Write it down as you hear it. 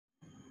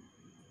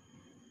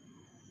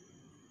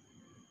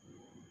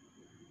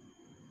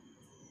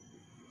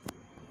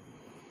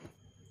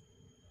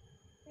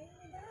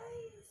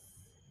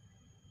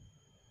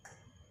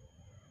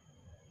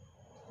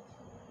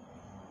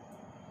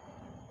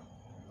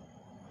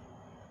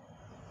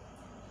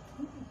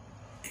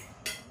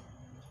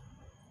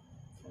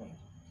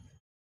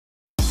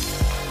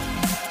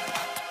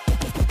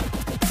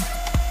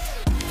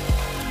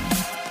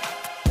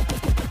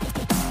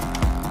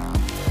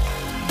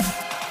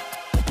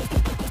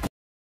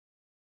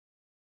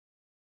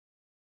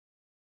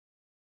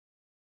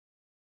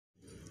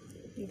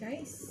Okay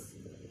guys,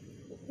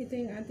 ito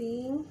yung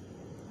ating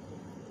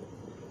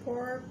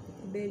pork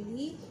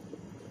belly.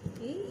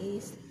 Okay,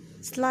 is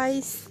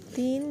slice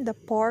thin the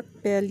pork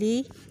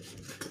belly.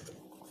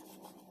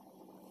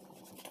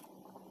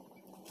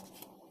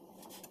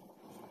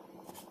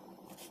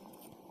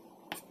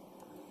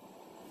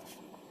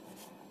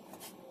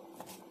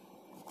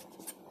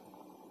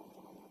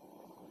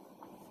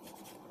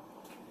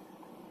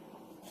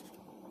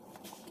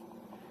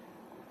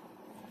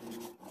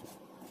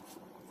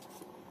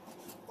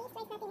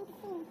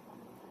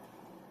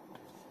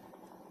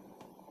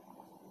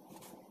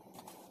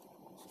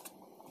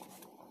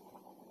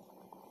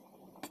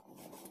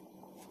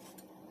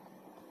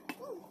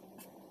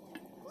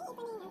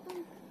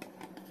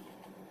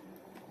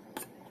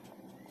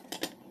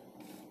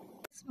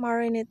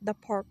 Marinate the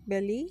pork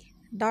belly,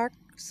 dark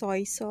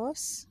soy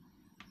sauce,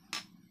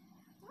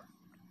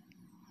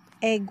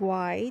 egg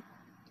white,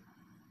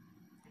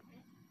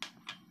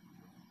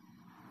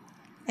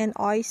 and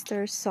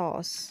oyster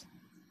sauce.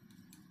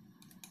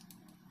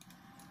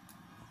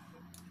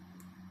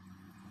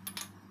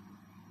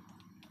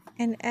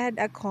 And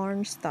add a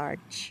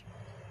cornstarch.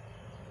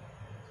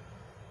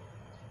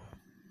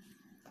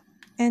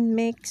 And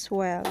mix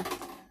well.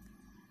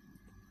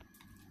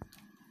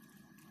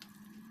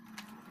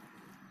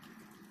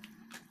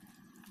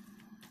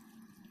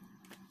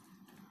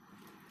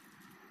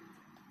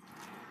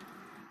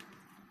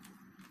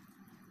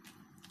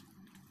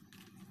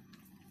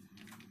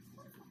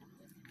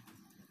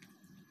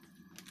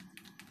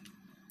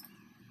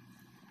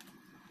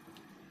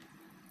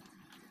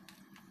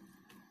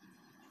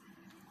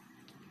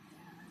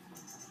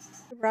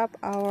 Wrap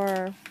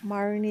our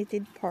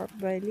marinated pork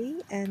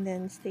belly and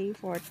then stay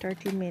for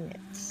 30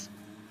 minutes.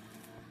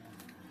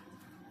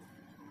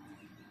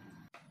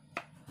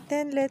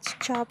 Then let's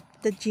chop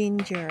the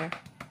ginger.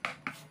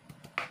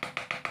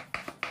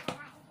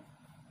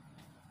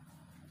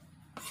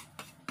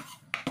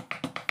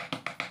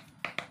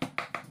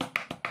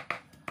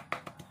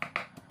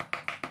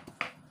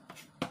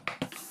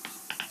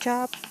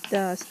 Chop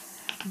the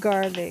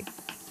garlic.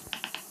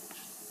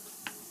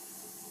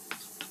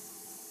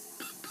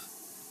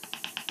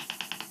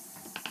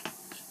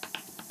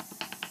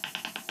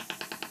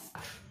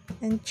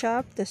 And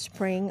chop the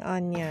spring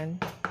onion.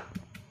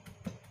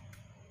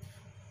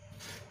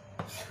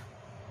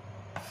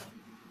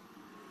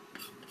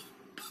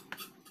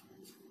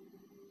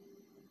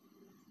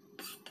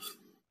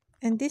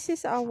 And this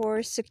is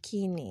our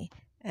zucchini,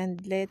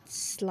 and let's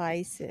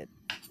slice it.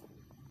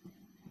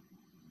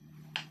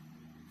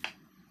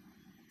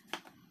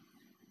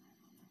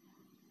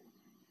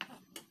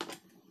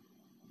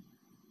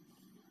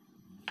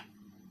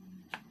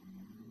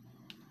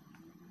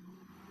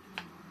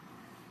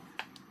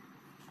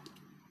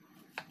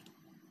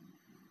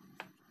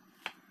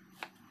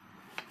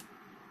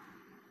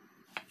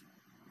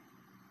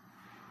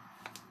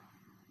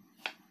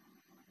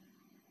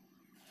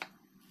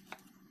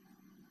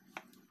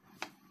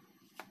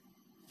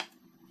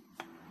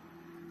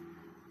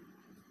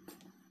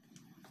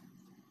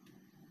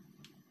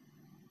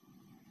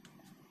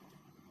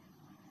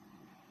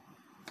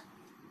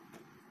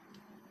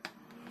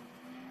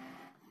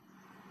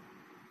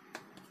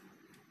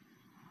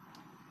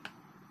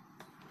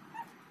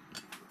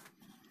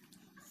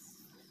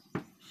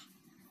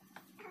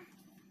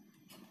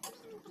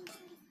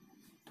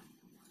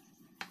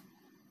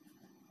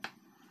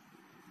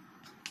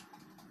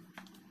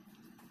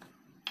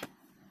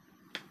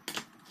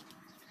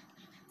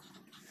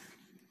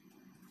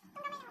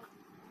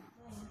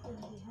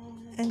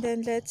 And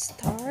then let's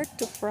start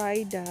to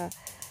fry the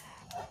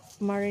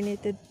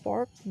marinated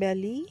pork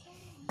belly.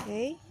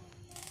 Okay,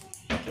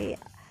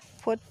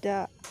 put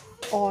the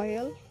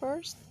oil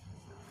first,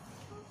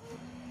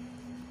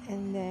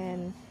 and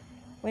then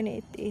when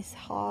it is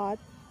hot,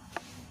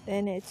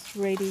 then it's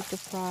ready to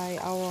fry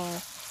our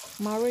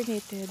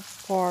marinated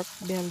pork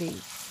belly.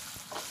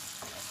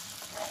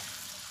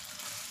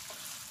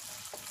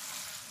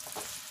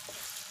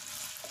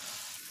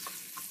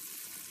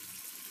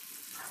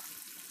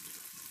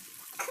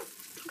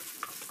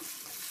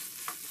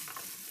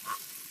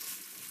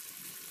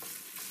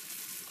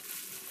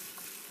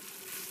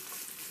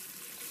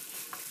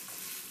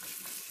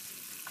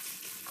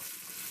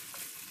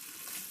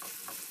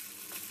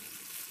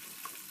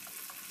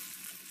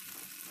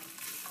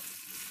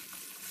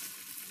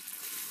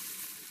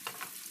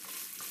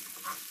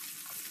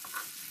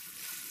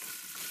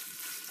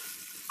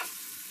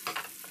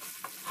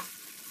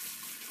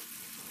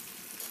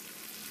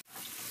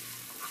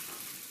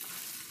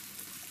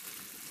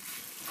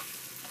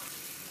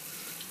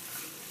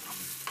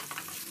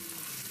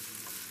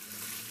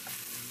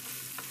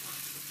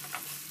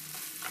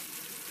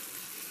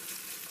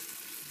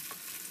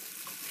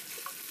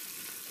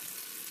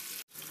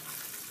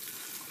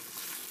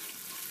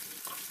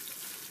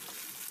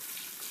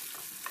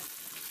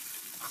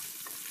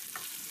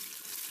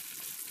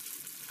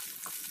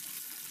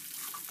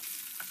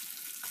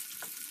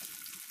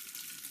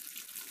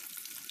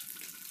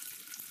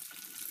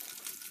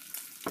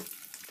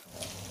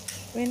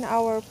 When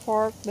our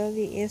pork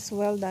belly is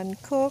well done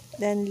cooked,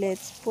 then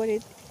let's put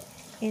it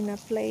in a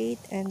plate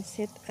and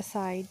set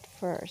aside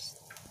first.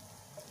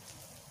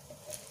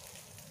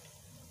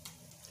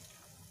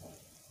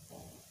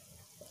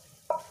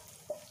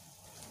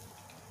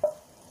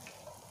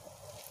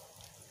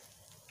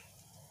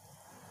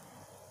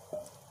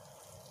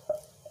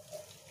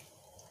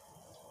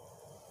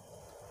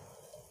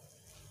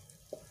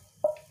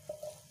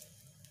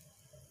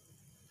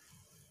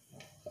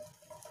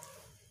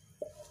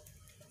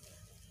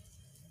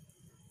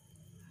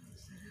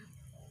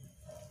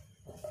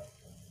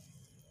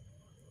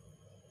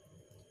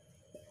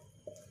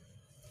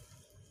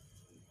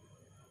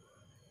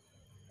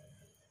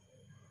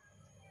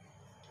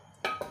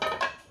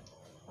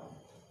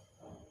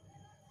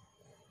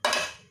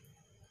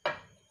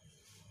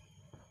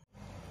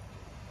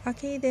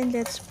 Okay, then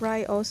let's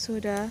fry also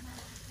the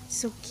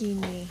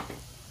zucchini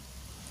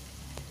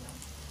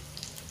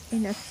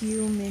in a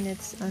few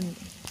minutes only.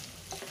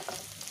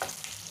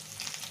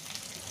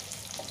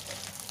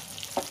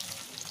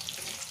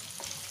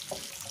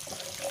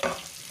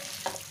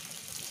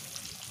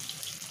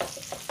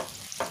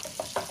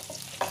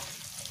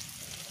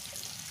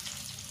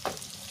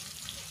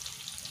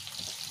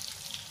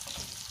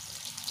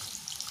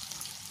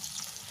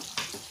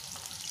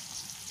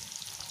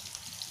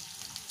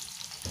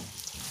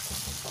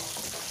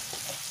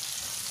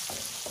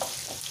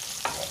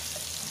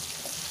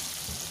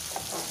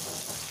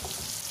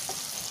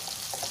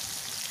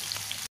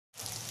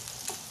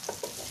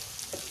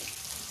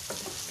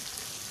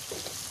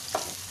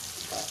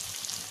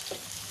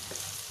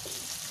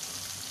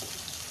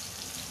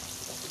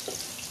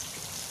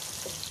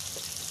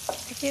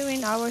 Okay,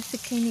 when our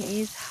zucchini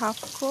is half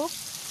cooked,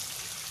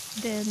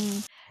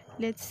 then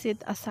let's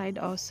set aside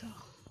also.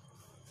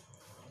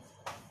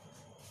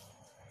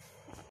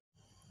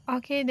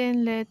 Okay,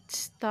 then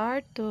let's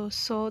start to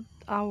salt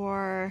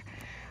our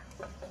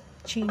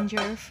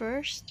ginger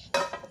first,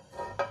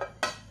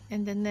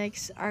 and the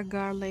next are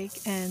garlic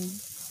and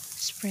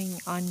spring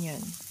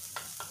onion.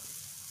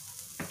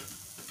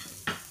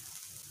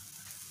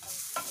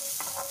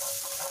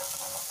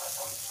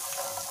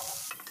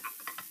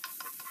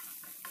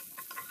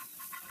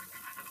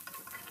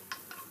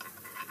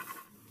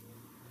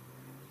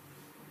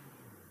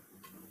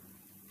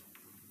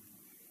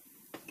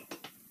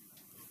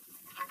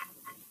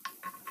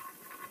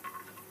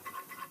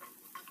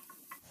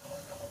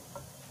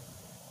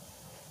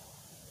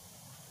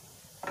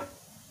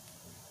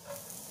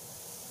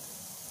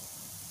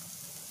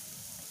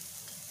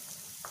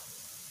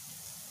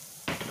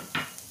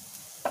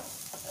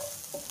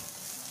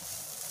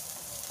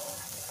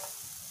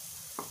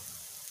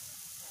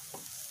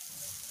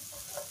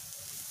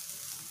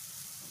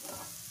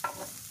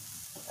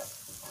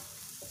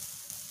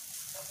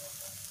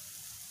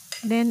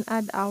 Then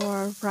add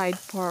our fried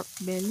pork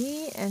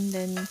belly and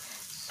then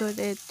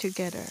saute it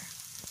together.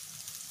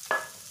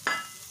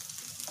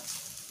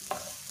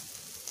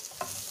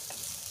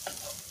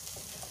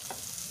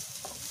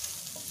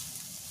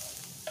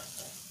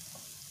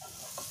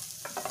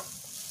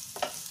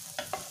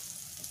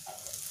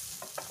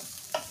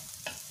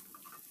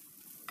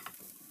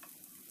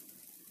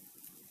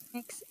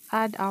 Next,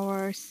 add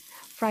our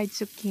fried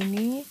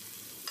zucchini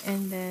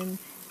and then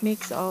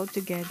mix all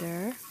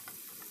together.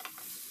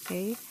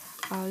 Okay,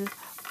 I'll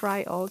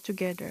fry all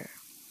together.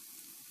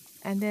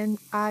 And then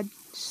add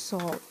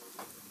salt,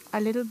 a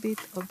little bit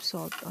of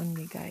salt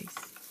only, guys,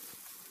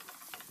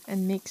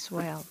 and mix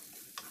well.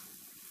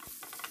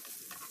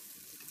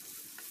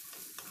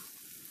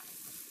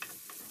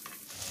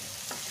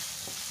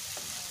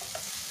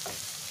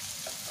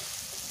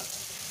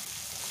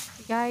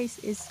 Guys,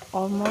 it's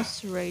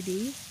almost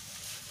ready.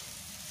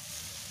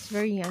 It's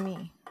very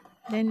yummy.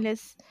 Then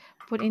let's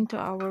put into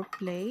our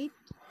plate.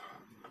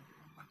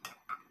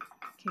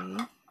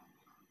 Okay,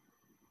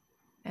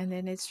 and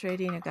then it's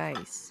ready now,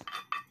 guys.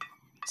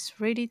 It's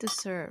ready to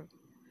serve.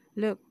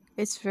 Look,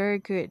 it's very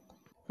good,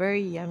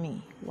 very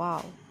yummy.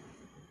 Wow,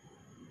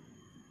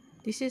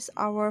 this is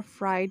our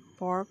fried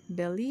pork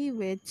belly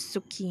with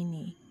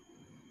zucchini.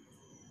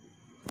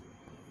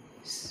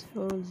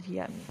 So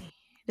yummy,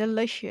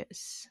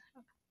 delicious.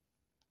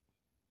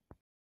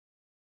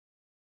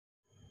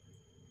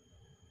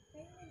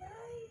 Hey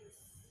guys,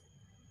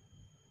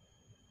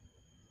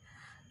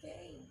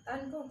 okay,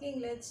 done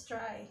cooking, let's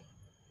try.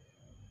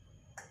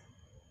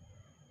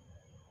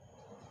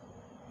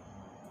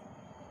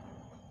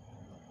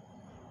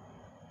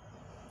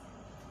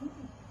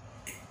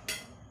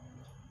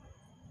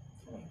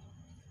 Okay.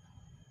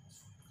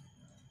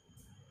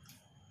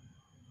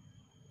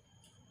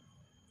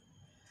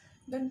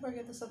 Don't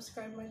forget to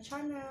subscribe my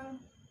channel.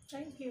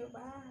 Thank you,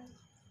 bye.